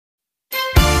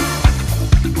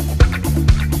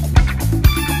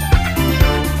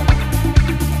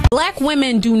Black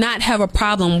women do not have a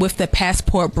problem with the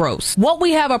passport bros. What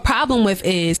we have a problem with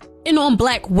is on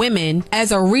black women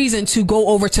as a reason to go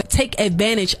over to take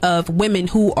advantage of women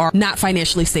who are not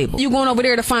financially stable. You're going over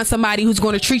there to find somebody who's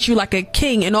going to treat you like a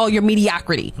king in all your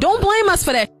mediocrity. Don't blame us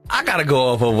for that. I gotta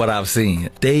go off of what I've seen.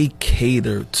 They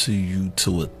cater to you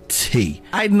to a T.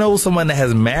 I know someone that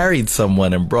has married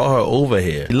someone and brought her over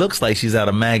here. It looks like she's out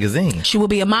of magazine. She would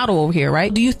be a model over here,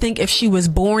 right? Do you think if she was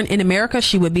born in America,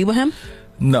 she would be with him?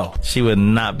 No, she would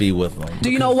not be with him.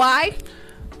 Do you know why?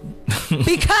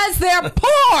 Because they're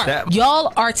poor.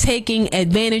 Y'all are taking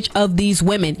advantage of these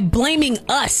women, blaming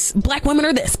us. Black women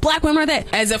are this, black women are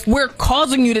that, as if we're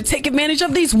causing you to take advantage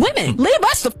of these women. Leave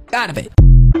us the f out of it.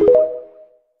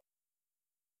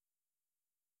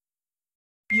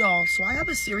 Y'all, so I have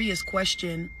a serious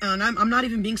question, and I'm not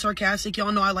even being sarcastic.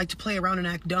 Y'all know I like to play around and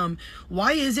act dumb.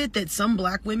 Why is it that some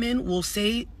black women will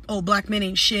say, oh, black men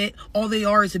ain't shit, all they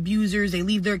are is abusers, they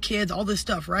leave their kids, all this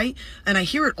stuff, right? And I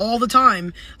hear it all the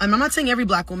time. And I'm not saying every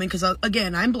black woman, because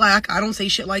again, I'm black, I don't say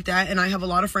shit like that, and I have a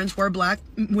lot of friends who are black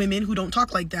women who don't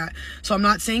talk like that. So I'm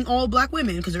not saying all black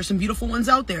women, because there's some beautiful ones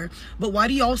out there. But why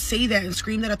do y'all say that and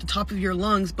scream that at the top of your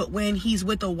lungs, but when he's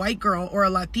with a white girl or a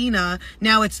Latina,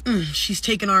 now it's, she's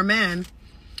taking our man?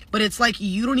 But it's like,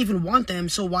 you don't even want them.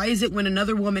 So why is it when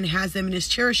another woman has them and is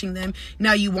cherishing them,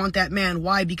 now you want that man?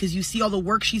 Why? Because you see all the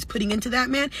work she's putting into that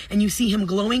man, and you see him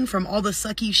glowing from all the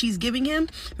sucky she's giving him?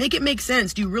 Make it make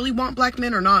sense. Do you really want black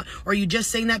men or not? Or are you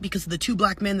just saying that because of the two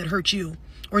black men that hurt you?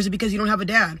 Or is it because you don't have a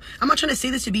dad? I'm not trying to say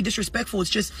this to be disrespectful. It's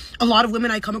just a lot of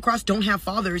women I come across don't have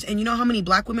fathers. And you know how many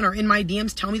black women are in my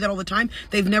DMs tell me that all the time?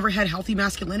 They've never had healthy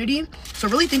masculinity. So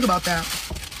really think about that.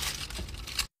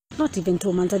 Not even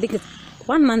 2 months. I think it's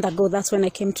 1 month ago, that's when I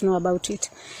came to know about it.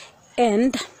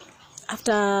 And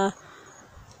after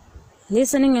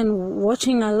listening and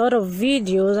watching a lot of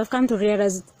videos, I've come to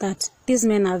realize that these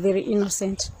men are very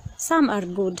innocent. Some are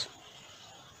good.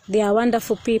 They are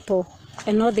wonderful people,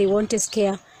 and all they want is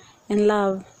care and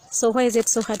love. So why is it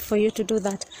so hard for you to do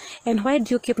that? And why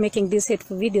do you keep making these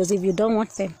hateful videos if you don't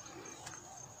want them?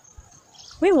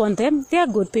 We want them. They are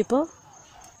good people.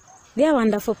 They are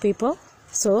wonderful people.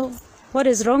 So what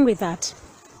is wrong with that?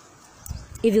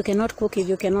 If you cannot cook, if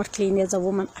you cannot clean as a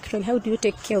woman, actually, how do you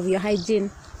take care of your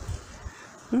hygiene?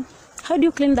 How do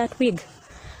you clean that wig?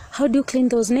 How do you clean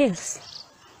those nails?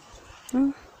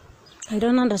 I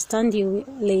don't understand you,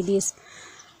 ladies.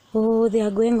 Oh, they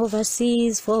are going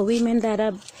overseas for women that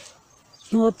are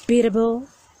more beatable.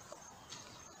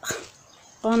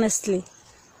 Honestly,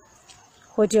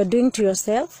 what you're doing to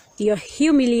yourself, you're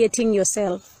humiliating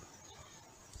yourself.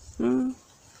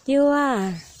 You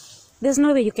are. There's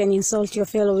no way you can insult your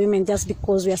fellow women just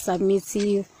because we are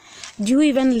submissive. Do you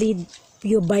even read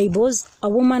your Bibles? A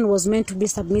woman was meant to be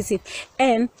submissive.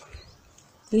 And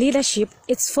leadership,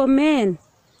 it's for men.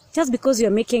 Just because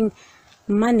you're making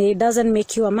money doesn't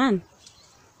make you a man.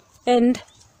 And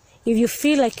if you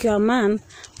feel like you're a man,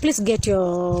 please get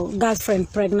your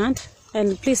girlfriend pregnant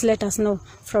and please let us know.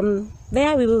 From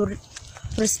there, we will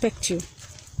respect you.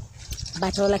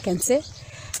 But all I can say,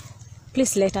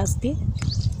 please let us be.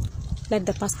 Let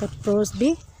the passport bros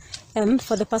be. And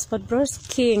for the passport bros,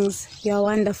 kings, you're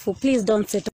wonderful. Please don't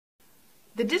sit.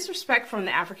 The disrespect from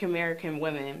the American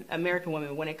women,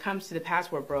 when it comes to the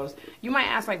passport bros, you might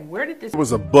ask, like, where did this... There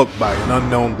was a book by an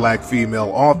unknown black female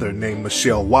author named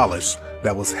Michelle Wallace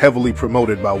that was heavily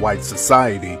promoted by white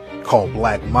society called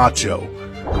Black Macho.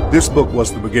 This book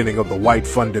was the beginning of the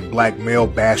white-funded black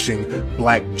male-bashing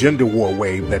black gender war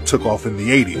wave that took off in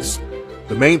the 80s.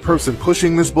 The main person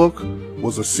pushing this book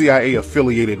was a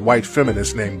CIA-affiliated white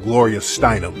feminist named Gloria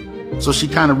Steinem. So she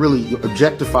kind of really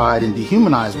objectified and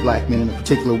dehumanized black men in a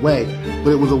particular way, but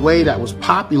it was a way that was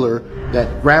popular,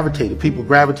 that people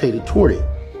gravitated toward it.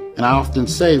 And I often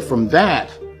say from that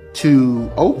to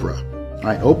Oprah,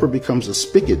 right? Oprah becomes a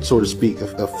spigot, so to speak,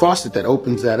 a faucet that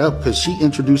opens that up because she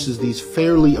introduces these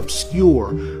fairly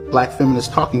obscure black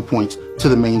feminist talking points to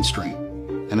the mainstream.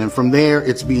 And then from there,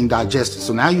 it's being digested.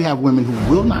 So now you have women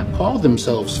who will not call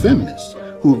themselves feminists,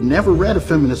 who have never read a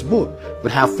feminist book,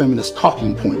 but have feminist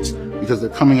talking points because they're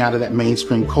coming out of that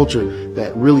mainstream culture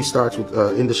that really starts with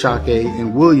Indashake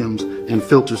and Williams and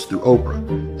filters through Oprah.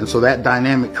 And so that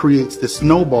dynamic creates this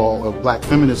snowball of black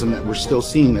feminism that we're still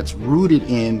seeing that's rooted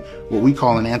in what we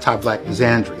call an anti-black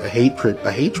misandry, a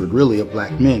hatred really of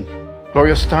black men.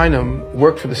 Gloria Steinem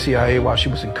worked for the CIA while she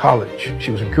was in college.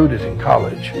 She was recruited in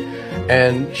college.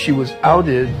 And she was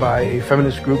outed by a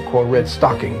feminist group called Red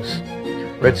Stockings.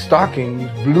 Red Stockings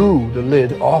blew the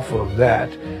lid off of that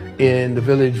in the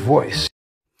Village Voice.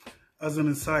 As an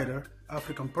insider,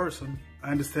 African person,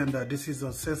 I understand that this is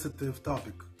a sensitive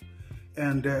topic.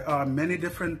 and there are many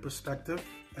different perspectives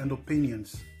and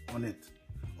opinions on it.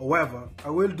 However, I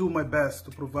will do my best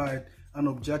to provide an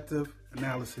objective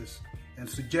analysis and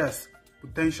suggest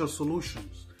potential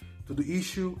solutions to the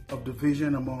issue of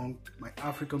division among my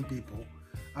African people,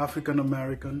 African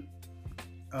American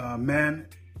men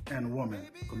and women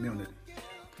community.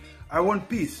 I want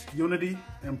peace, unity,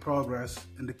 and progress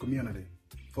in the community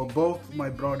for both my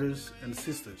brothers and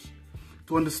sisters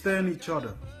to understand each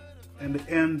other and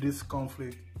end this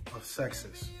conflict of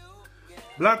sexes.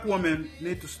 Black women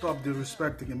need to stop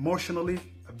disrespecting, emotionally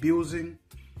abusing,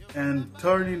 and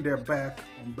turning their back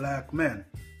on black men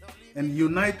and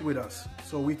unite with us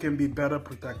so we can be better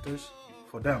protectors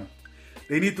for them.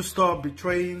 They need to stop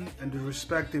betraying and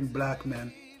disrespecting black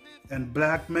men, and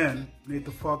black men need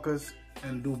to focus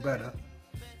and do better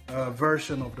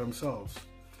version of themselves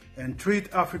and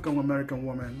treat African American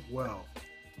women well.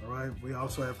 All right, we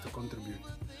also have to contribute.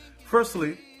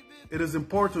 Firstly, it is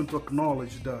important to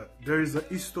acknowledge that there is a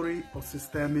history of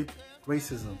systemic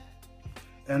racism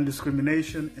and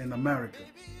discrimination in America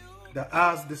that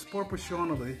has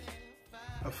disproportionately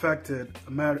affected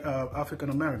African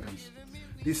Americans.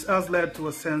 This has led to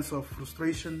a sense of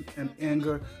frustration and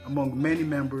anger among many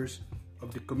members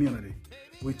of the community,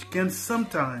 which can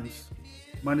sometimes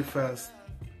manifest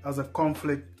as a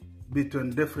conflict between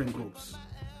different groups.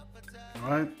 All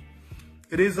right?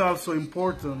 It is also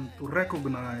important to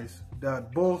recognize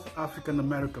that both African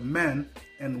American men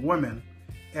and women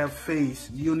have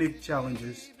faced unique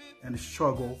challenges and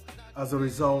struggle as a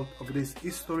result of this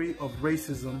history of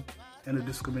racism and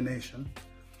discrimination.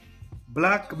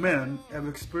 Black men have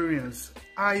experienced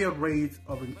higher rates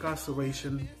of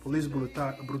incarceration, police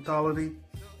brutality,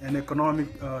 and economic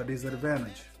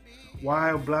disadvantage,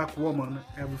 while black women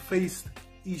have faced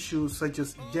issues such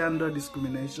as gender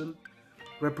discrimination,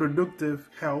 reproductive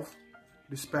health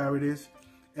disparities,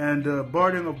 and the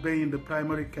burden of being the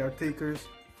primary caretakers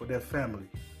for their family.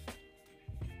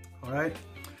 All right?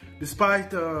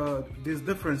 Despite these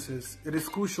differences, it is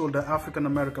crucial that African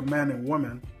American men and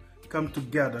women come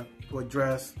together to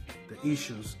address the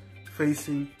issues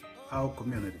facing our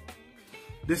community.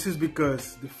 This is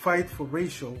because the fight for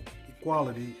racial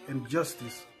equality and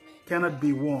justice cannot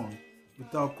be won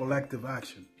without collective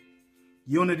action,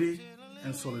 unity,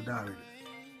 and solidarity.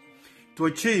 To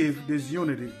achieve this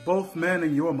unity, both men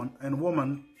and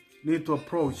women need to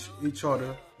approach each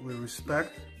other with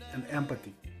respect and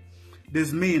empathy.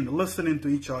 This means listening to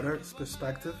each other's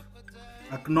perspective,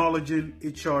 acknowledging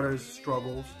each other's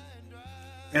struggles,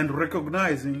 and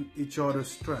recognizing each other's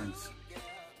strengths.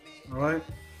 All right?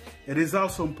 It is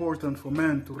also important for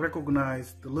men to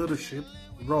recognize the leadership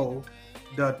role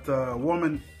that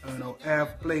women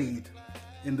have played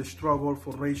in the struggle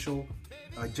for racial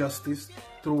justice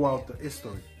throughout the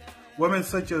history. Women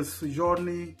such as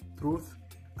Sojourner Truth,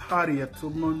 Harriet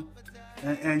Tubman,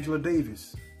 and Angela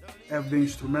Davis have been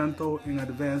instrumental in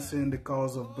advancing the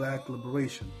cause of black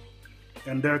liberation,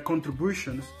 and their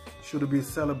contributions should be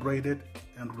celebrated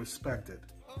and respected.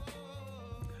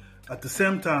 At the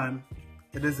same time,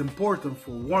 it is important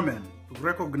for women to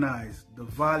recognize the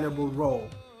valuable role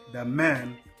that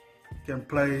men can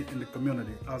play in the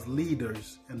community as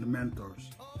leaders and mentors.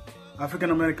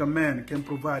 African American men can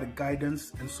provide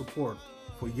guidance and support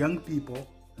for young people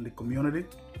in the community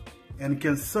and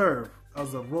can serve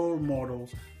as a role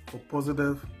models for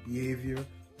positive behavior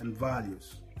and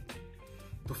values.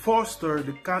 To foster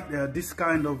this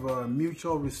kind of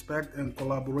mutual respect and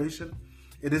collaboration,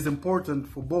 it is important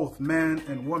for both men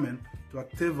and women to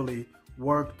actively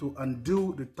work to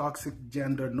undo the toxic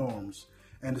gender norms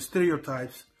and the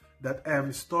stereotypes that have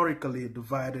historically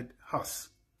divided us.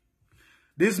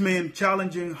 This means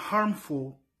challenging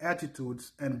harmful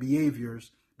attitudes and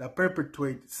behaviors that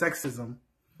perpetuate sexism,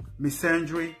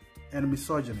 misandry, and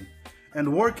misogyny,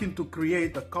 and working to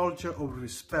create a culture of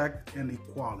respect and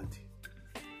equality.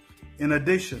 In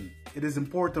addition, it is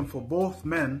important for both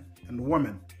men and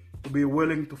women to be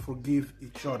willing to forgive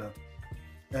each other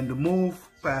and to move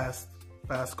past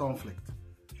conflict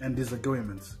and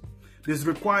disagreements. This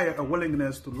requires a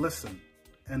willingness to listen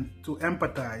and to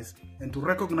empathize and to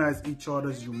recognize each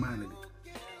other's humanity.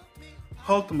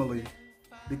 Ultimately,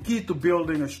 the key to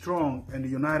building a strong and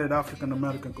united African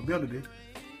American community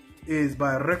is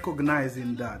by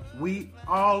recognizing that we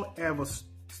all have a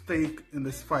stake in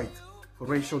this fight for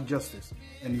racial justice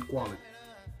and equality,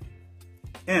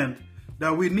 and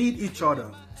that we need each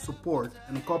other, support,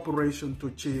 and cooperation to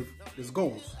achieve these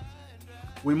goals.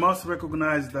 We must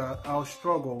recognize that our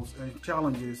struggles and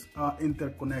challenges are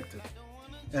interconnected,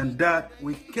 and that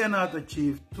we cannot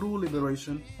achieve true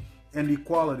liberation and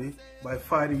equality by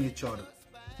fighting each other.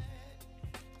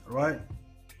 All right?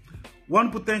 One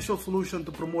potential solution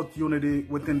to promote unity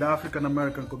within the African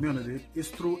American community is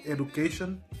through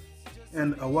education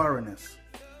and awareness.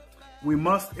 We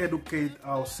must educate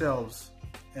ourselves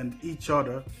and each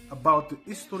other about the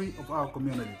history of our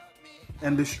community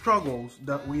and the struggles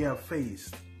that we have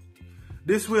faced.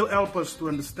 This will help us to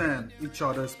understand each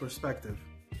other's perspective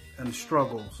and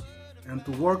struggles and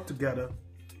to work together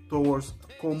towards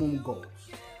common goals.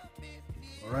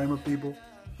 All right, my people?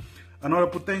 Another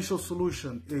potential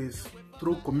solution is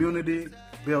through community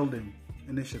building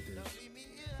initiatives,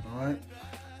 all right,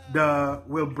 that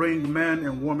will bring men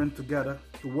and women together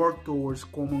to work towards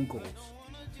common goals.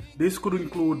 This could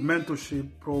include mentorship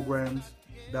programs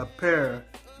that pair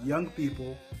young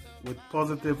people with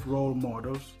positive role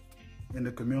models in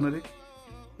the community,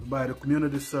 by the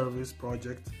community service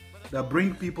project that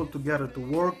bring people together to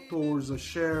work towards a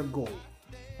shared goal,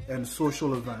 and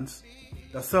social events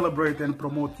that celebrate and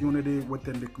promote unity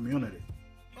within the community.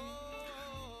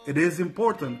 It is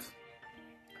important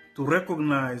to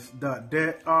recognize that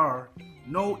there are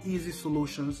no easy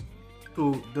solutions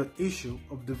to the issue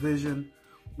of division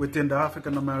within the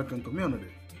African American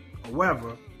community.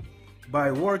 However,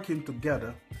 by working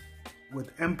together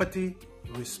with empathy,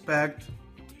 respect,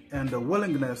 and the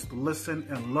willingness to listen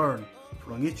and learn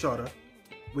from each other,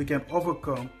 we can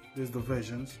overcome these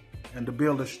divisions and to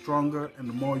build a stronger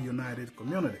and more united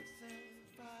community.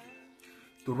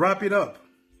 To wrap it up,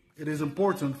 it is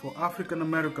important for African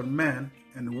American men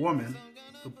and women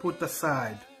to put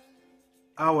aside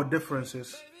our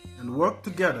differences and work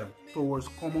together towards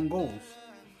common goals,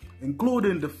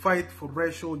 including the fight for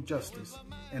racial justice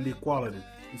and equality,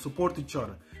 and support each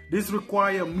other. This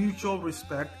requires mutual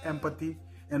respect, empathy,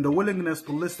 and the willingness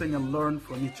to listen and learn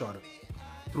from each other.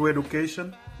 Through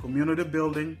education, community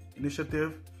building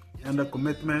initiative, and a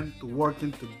commitment to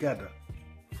working together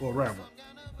forever,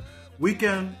 we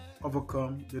can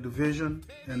overcome the division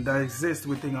and that exists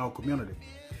within our community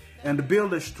and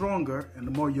build a stronger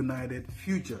and more united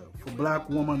future for Black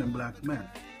women and Black men.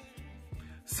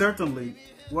 Certainly,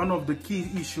 one of the key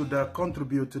issues that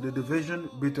contribute to the division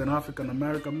between African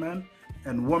American men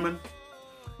and women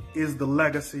is the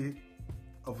legacy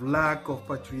of lack of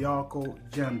patriarchal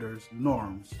genders,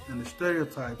 norms, and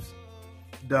stereotypes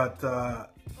that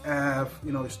have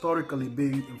historically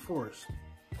been enforced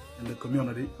in the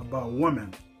community about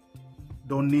women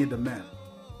don't need a man.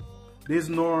 These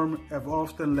norms have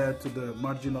often led to the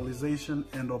marginalization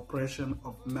and oppression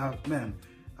of men,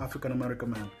 African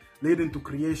American men, leading to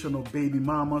creation of baby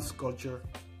mamas culture,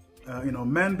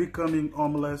 men becoming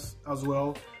homeless, as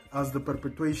well as the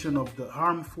perpetuation of the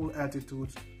harmful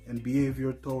attitudes and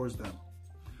behavior towards them.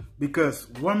 Because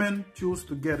women choose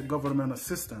to get government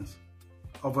assistance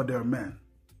over their men.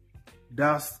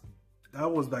 That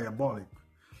was diabolic.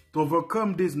 To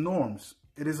overcome these norms,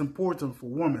 it is important for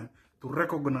women to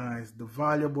recognize the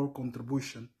valuable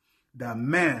contribution that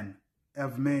men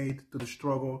have made to the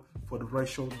struggle for the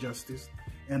racial justice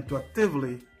and to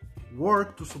actively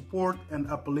work to support and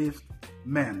uplift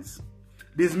men.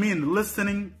 This means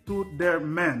listening to the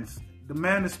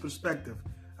man's perspective,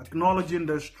 acknowledging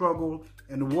their struggle,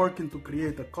 and working to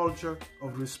create a culture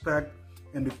of respect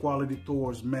and equality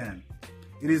towards men.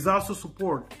 It is also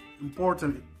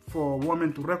important for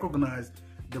women to recognize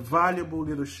the valuable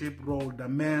leadership role that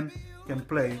men can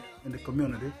play in the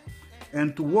community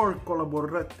and to work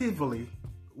collaboratively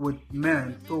with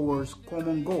men towards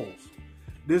common goals.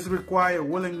 This requires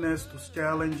willingness to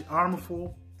challenge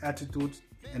harmful attitudes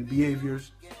and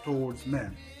behaviors towards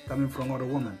men coming from other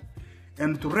women,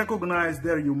 and to recognize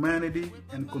their humanity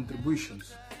and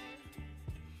contributions.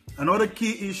 Another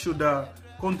key issue that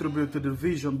contributes to the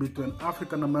division between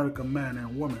African American men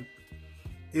and women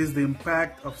is the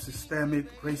impact of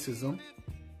systemic racism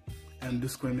and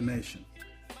discrimination.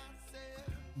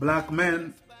 Black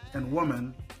men and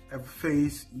women have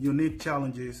faced unique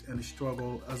challenges and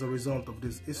struggle as a result of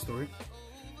this history,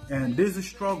 and these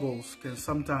struggles can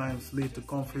sometimes lead to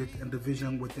conflict and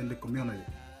division within the community.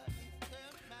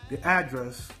 To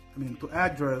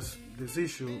address this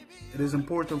issue, it is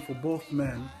important for both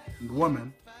men and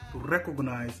women to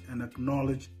recognize and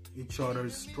acknowledge each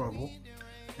other's struggle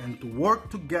and to work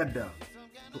together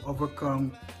to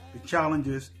overcome the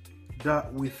challenges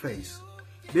that we face.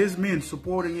 This means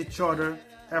supporting each other's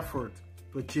effort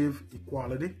to achieve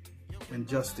equality and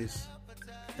justice,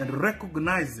 and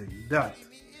recognizing that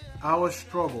our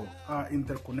struggles are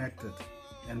interconnected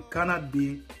and cannot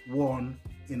be won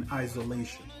in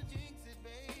isolation.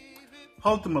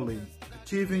 Ultimately,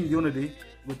 achieving unity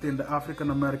within the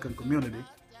African American community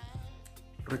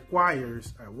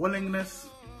requires a willingness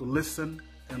to listen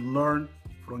and learn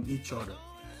from each other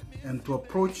and to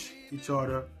approach each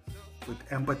other with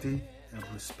empathy and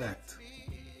respect.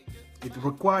 It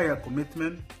requires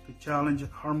commitment to challenge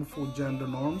harmful gender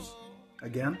norms,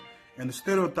 again, and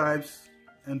stereotypes,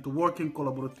 and to working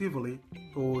collaboratively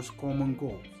towards common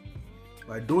goals.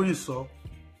 By doing so,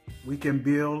 we can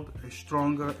build a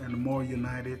stronger and more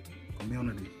united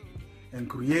community and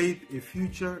create a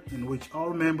future in which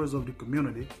all members of the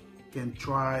community can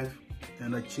thrive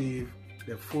and achieve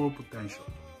their full potential.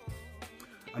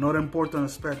 Another important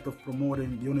aspect of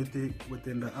promoting unity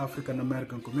within the African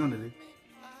American community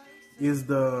is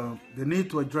the need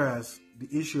to address the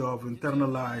issue of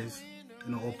internalized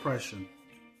oppression.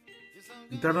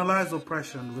 Internalized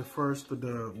oppression refers to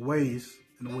the ways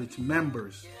in which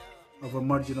members of a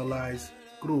marginalized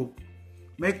group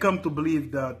may come to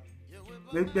believe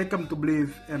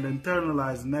and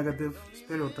internalize negative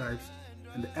stereotypes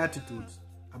and attitudes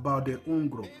about their own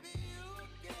group.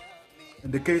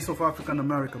 In the case of African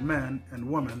American men and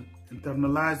women,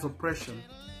 internalized oppression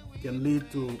can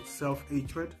lead to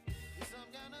self-hatred,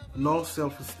 low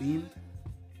self-esteem,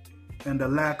 and a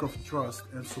lack of trust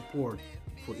and support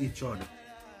for each other.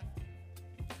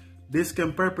 This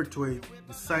can perpetuate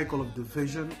the cycle of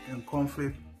division and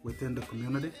conflict within the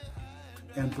community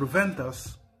and prevent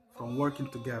us from working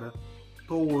together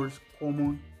towards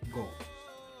common goals.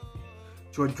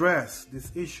 To address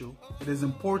this issue, it is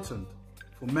important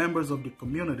for members of the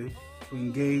community to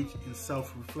engage in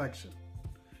self-reflection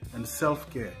and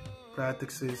self-care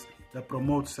practices that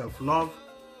promote self-love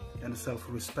and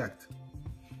self-respect.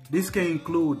 This can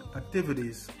include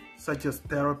activities such as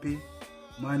therapy,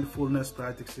 mindfulness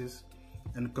practices,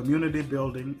 and community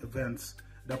building events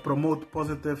that promote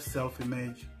positive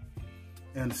self-image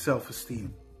and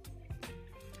self-esteem.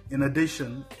 In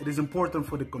addition, it is important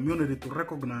for the community to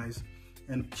recognize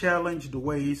and challenge the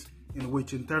ways in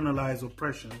which internalized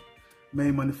oppression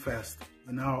may manifest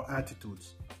in our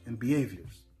attitudes and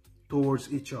behaviors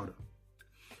towards each other.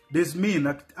 This means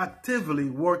actively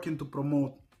working to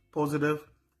promote positive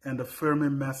and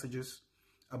affirming messages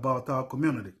about our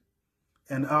community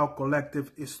and our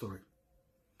collective history,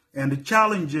 and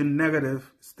challenging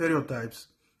negative stereotypes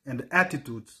and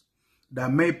attitudes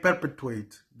that may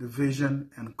perpetuate division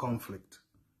and conflict.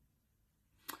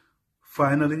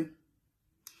 Finally,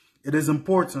 it is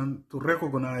important to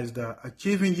recognize that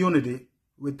achieving unity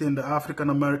within the African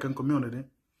American community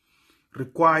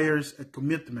requires a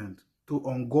commitment to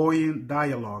ongoing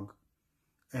dialogue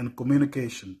and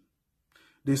communication.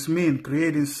 This means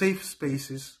creating safe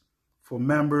spaces for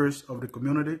members of the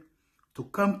community to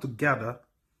come together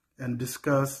and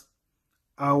discuss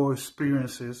our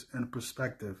experiences and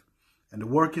perspective, and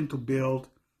working to build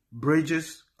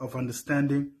bridges of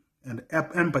understanding and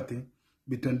empathy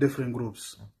between different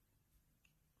groups,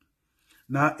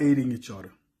 not aiding each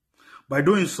other. By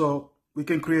doing so, we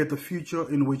can create a future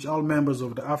in which all members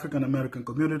of the African American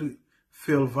community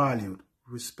feel valued,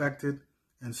 respected,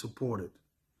 and supported,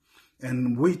 and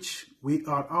in which we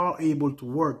are all able to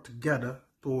work together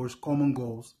towards common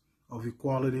goals of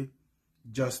equality,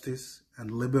 justice,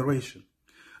 and liberation.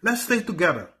 Let's stay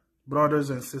together, brothers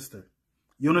and sisters.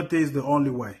 Unity is the only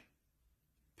way.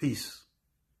 Peace.